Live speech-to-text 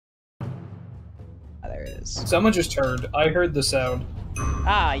there it is. Someone just turned. I heard the sound.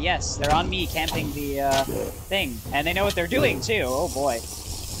 Ah, yes, they're on me camping the thing, and they know what they're doing too. Oh boy.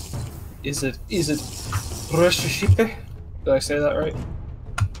 Is it Reshishipe? Did I say that right?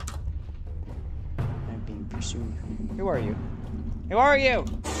 I'm being pursued. Who are you? Who are you?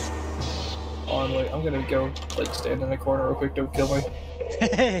 On, wait, I'm gonna go, like, stand in the corner real quick, don't kill me.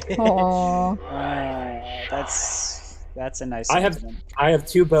 Aww. That's a nice I sentiment. have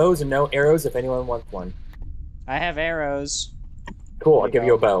 2 bows and no arrows if anyone wants one. I have arrows. Cool, I'll give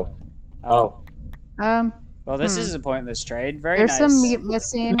you a bow. Oh. Well, this is a pointless trade. Very There's nice. some meat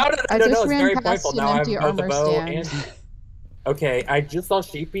missing. No, I it's just very ran past pointful. an Now I have empty both the armor bow stand. and... Okay, I just saw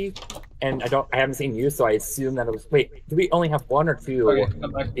Sheepy, and I haven't seen you, so I assume that it was... Wait, do we only have 1 or 2? Okay,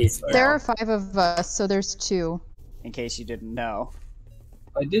 I'm back. There are 5 of us, so there's 2. In case you didn't know.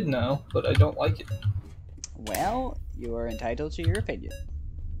 I did know, but I don't like it. Well, you are entitled to your opinion.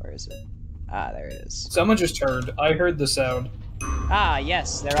 Where is it? Ah, there it is. Someone just turned. I heard the sound. Ah,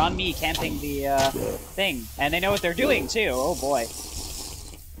 yes, they're on me camping the thing, and they know what they're doing too. Oh boy.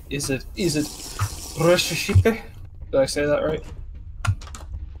 Is it Reshishipe? Did I say that right?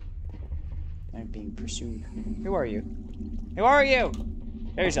 I'm being pursued. Who are you? Who are you?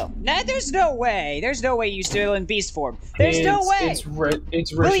 There's no. Nah, there's no way. There's no way you still in beast form. There's no way. It's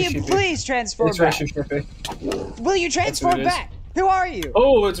Reshishipe. Will you please transform It's back? Reshishipe. Will you transform back? Who are you?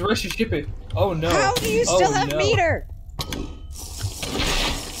 Oh, it's Reshishipe. Oh no. How do you still have meter?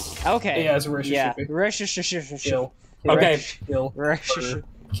 Okay. Yeah, it's Reshishipe. Yeah. Kill. Okay. Kill.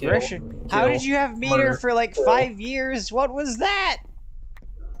 Kill. How did you have meter for like 5 years? What was that?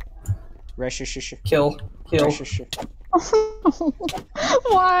 Kill.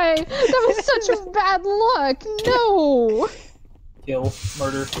 Why? That was such a bad luck. No. Kill.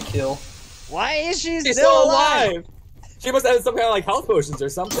 Murder. Kill. Why is she She's still alive? She must have some kind of like health potions or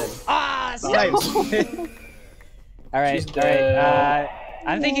something. Ah, Nice. Alright,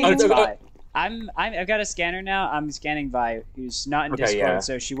 I'm thinking it's Vi. I've got a scanner now. I'm scanning Vi, who's not in Discord,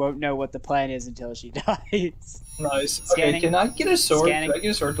 so she won't know what the plan is until she dies. Nice. Scanning. Okay, can I get a sword? Scanning. Can I get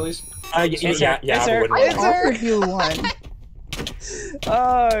a sword, please? Yeah. I offered you one.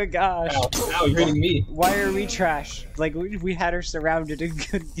 Oh gosh. Ow, you're hitting me. Why are we trash? Like we had her surrounded and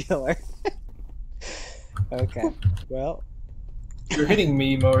couldn't kill her. Okay. Well. You're hitting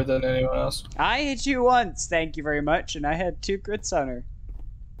me more than anyone else. I hit you once, thank you very much, and I had 2 crits on her.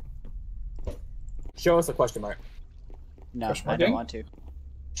 Show us a question mark. No, I don't want to.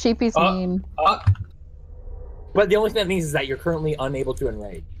 Sheepy's mean. But the only thing that means is that you're currently unable to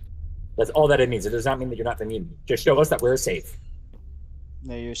enrage. That's all that it means. It does not mean that you're not immune. Just show us that we're safe.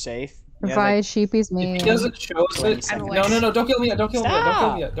 No, you're safe. Vi, Sheepy's mean. If he doesn't show us it. No, don't kill me yet. Don't kill me yet. Don't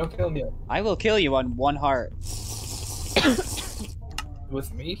kill me yet. Don't kill me yet. I will kill you on 1 heart.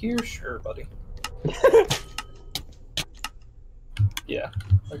 With me here? Sure, buddy. Yeah.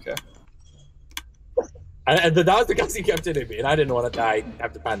 Okay. That was because he kept hitting me, and I didn't want to die.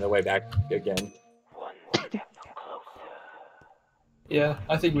 Have to find the way back again. Yeah,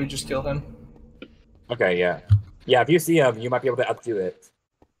 I think we just kill him. Okay, yeah. Yeah, if you see him, you might be able to outdo it.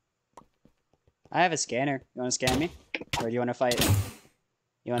 I have a scanner. You want to scan me? Or do you want to fight?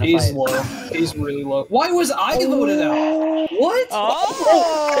 You want to He's fight? low. He's really low. Why was I voted out? What?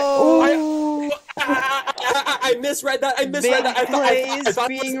 Oh! I misread that. I misread that. I thought it was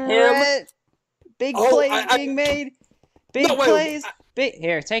him. Big plays being made. Big plays.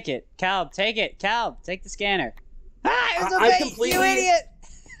 Here, take it. Kalb, take it. Kalb, take the scanner. Ah, it was a bait, you idiot!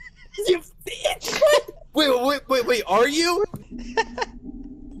 You bitch! Wait, are you?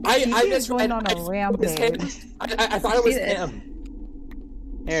 I going on a rampage. I thought it was him.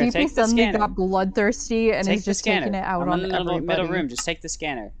 Here, Sheepy take the suddenly scanner. got bloodthirsty and Take is the just scanner. taking it out I'm on in the everybody. middle room. Just take the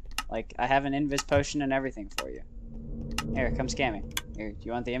scanner. Like, I have an invis potion and everything for you. Here, come scan me. Here, do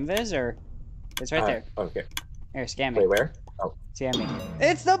you want the invis or? It's right there. Okay. Here, scan me. Wait, where? Oh. Scan me.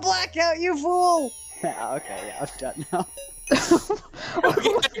 It's the blackout, you fool! Okay, yeah, I'm done now.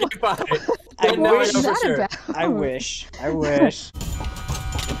 Okay, fine. I Now wish. know for sure. I wish. I wish.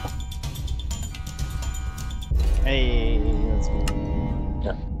 Hey, let's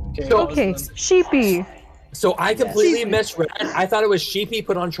go. Okay, Sheepy. So I completely misread. I thought it was Sheepy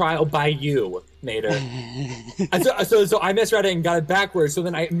put on trial by you, Nader. so I misread it and got it backwards. So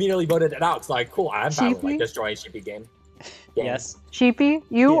then I immediately voted it out. It's like, cool. I'm fine with like destroying Sheepy game. Yes. Sheepy,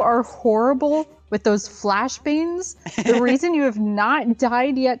 you are horrible with those flashbangs. The reason you have not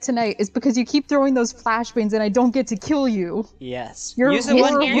died yet tonight is because you keep throwing those flashbangs and I don't get to kill you. Yes. You're use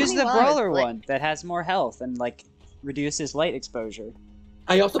the brawler one that has more health and like reduces light exposure.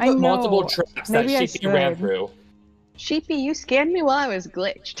 I also put multiple traps that Sheepy ran through. Sheepy, you scanned me while I was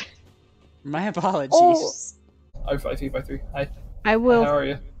glitched. My apologies. Oh. I 5 Hi. I will. How are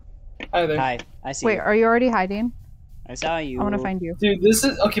you? Hi there. Hi, I see Wait, you. are you already hiding? I saw you. I want to find you. Dude, this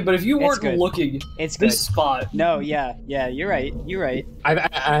is okay, but if you weren't good. looking, It's good. this spot. No, yeah, you're right. You're right.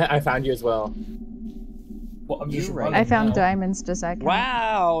 I found you as well. Well, I'm just You're right. running I found now. diamonds. Does that count?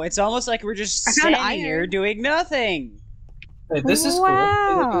 Wow, it's almost like we're just standing here doing nothing. Hey, this is cool.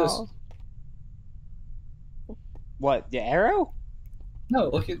 Hey, look at this. What? The arrow? No,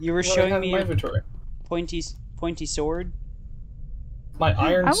 look at You were what I showing have me in my your- inventory. Pointy sword. My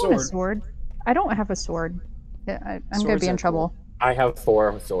iron I sword. want a sword. I don't have a sword. Yeah, I'm gonna Swords be in are trouble. I have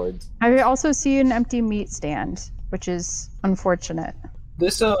 4 swords. I also see an empty meat stand, which is unfortunate.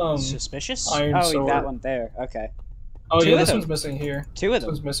 This Suspicious? iron Oh, sword. that one there. Okay. Oh Two yeah, of this them. one's missing here. 2 of This them.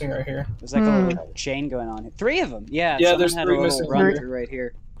 one's missing right here. There's like a little chain going on here. 3 of them. Yeah. Yeah, someone there's had 3 a little missing run here. through right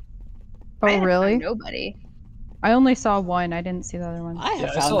here. Oh, I haven't really? found nobody. I only saw one. I didn't see the other one. I have Yeah,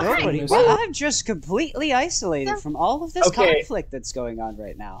 I found saw nobody. three Well, missing. I'm just completely isolated from all of this Okay. conflict that's going on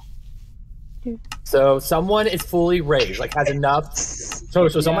right now. So someone is fully raised, like has enough. So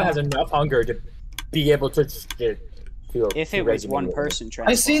someone has enough hunger to be able to. If to it raise was one immediately. person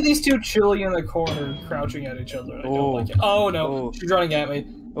I see transforming. these 2 chilling in the corner, crouching at each other. And I don't Ooh. like it. Oh no, Ooh. she's running at me.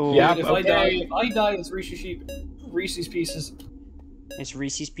 Ooh, Yeah. If Okay. I die, it's Reese's Pieces. It's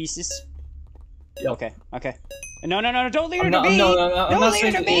Reese's Pieces. Yep. Okay. No, don't lead her I'm to not, me. no, I'm Don't not lead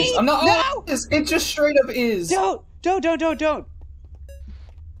her saying to it me. is. I'm not. No. Oh, it just straight up is. Don't.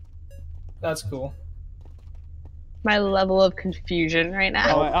 That's cool. My level of confusion right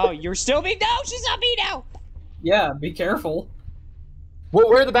now. Oh, you're still me? No, she's not me now. Yeah, be careful. Well,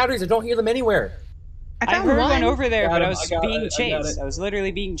 where are the batteries? I don't hear them anywhere. I found heard one over there, Got but him, I was I got being it, I got chased. it. I was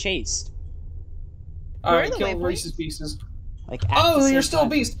literally being chased. All Where right, are the kill waypoints? Reese's Pieces. Like. At Oh, the you're same still time.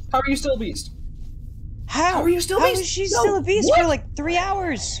 a beast. How are you still a beast? How? How are you still a How beast? is she No, still a beast what? for like 3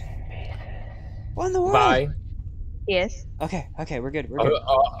 hours? What in the world? Bye. Yes. Okay, we're good. We're good.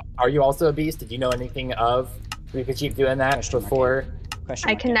 Are you also a beast? Did you know anything of? We could keep doing that Question mark. before. Question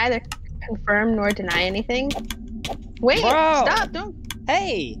I mark. can neither confirm nor deny anything. Wait, Bro! stop, don't.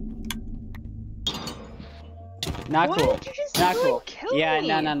 Hey. Not Why cool. did you just Not do it? cool. Kill Yeah, me.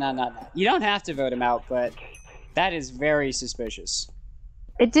 no. You don't have to vote him out, but that is very suspicious.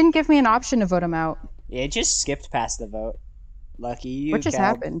 It didn't give me an option to vote him out. It just skipped past the vote. Lucky you. What just Kalb.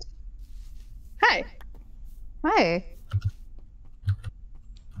 happened? Hi. Hi.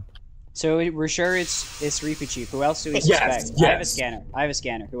 So we're sure it's Reepicheep. Who else do we Yes, suspect? I have a yes.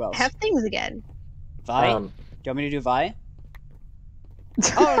 scanner. Who else? Have things again. Vi? Do you want me to do Vi?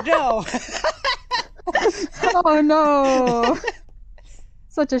 Oh no! Oh no!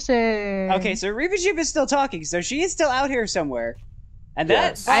 Such a shame. Okay, so Reepicheep is still talking, so she is still out here somewhere. And that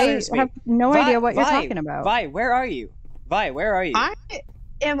Yes. I bothers me. have no Vi- idea what you're Vi, talking about. Vi, where are you? I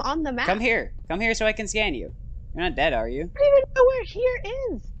am on the map. Come here so I can scan you. You're not dead, are you? I don't even know where here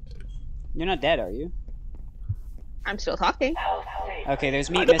is. You're not dead, are you? I'm still talking. Okay, there's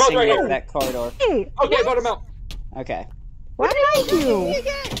meat The boat's missing right with here. that corridor. Hey, Okay, vote him out. Okay. what did I do? Me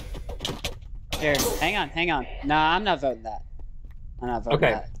again. Here, hang on. Nah, I'm not voting that. I'm not voting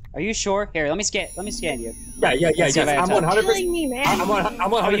Okay. that. Are you sure? Here, let me scan you. Yeah. Let's see if I have I'm time. 100%. Killing me, man. I'm 100%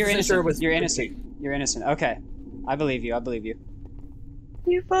 Oh, you're innocent. sure it was. You're innocent. You're innocent. Okay. I believe you.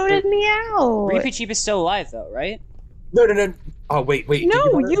 You voted me out. Reepicheep is still alive though, right? No. Oh, wait. did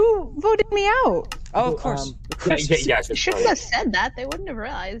No, vote her? you voted me out. Oh, of course. Of course. Yeah. You shouldn't have said that. They wouldn't have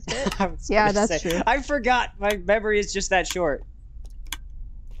realized it. I was Yeah, gonna that's say- true. I forgot. My memory is just that short.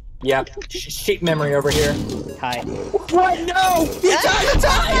 Yeah. Sheep memory over here. Hi. What? No! It's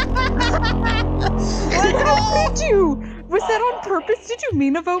time! What did you? Was that on purpose? Did you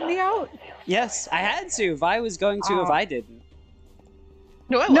mean to vote me out? Yes, I had to. Vi was going to if I didn't.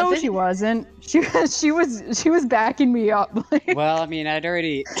 No, I No, wasn't. she wasn't. She was backing me up. Well, I mean, I'd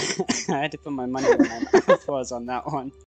already I had to put my money where my mouth was on that one.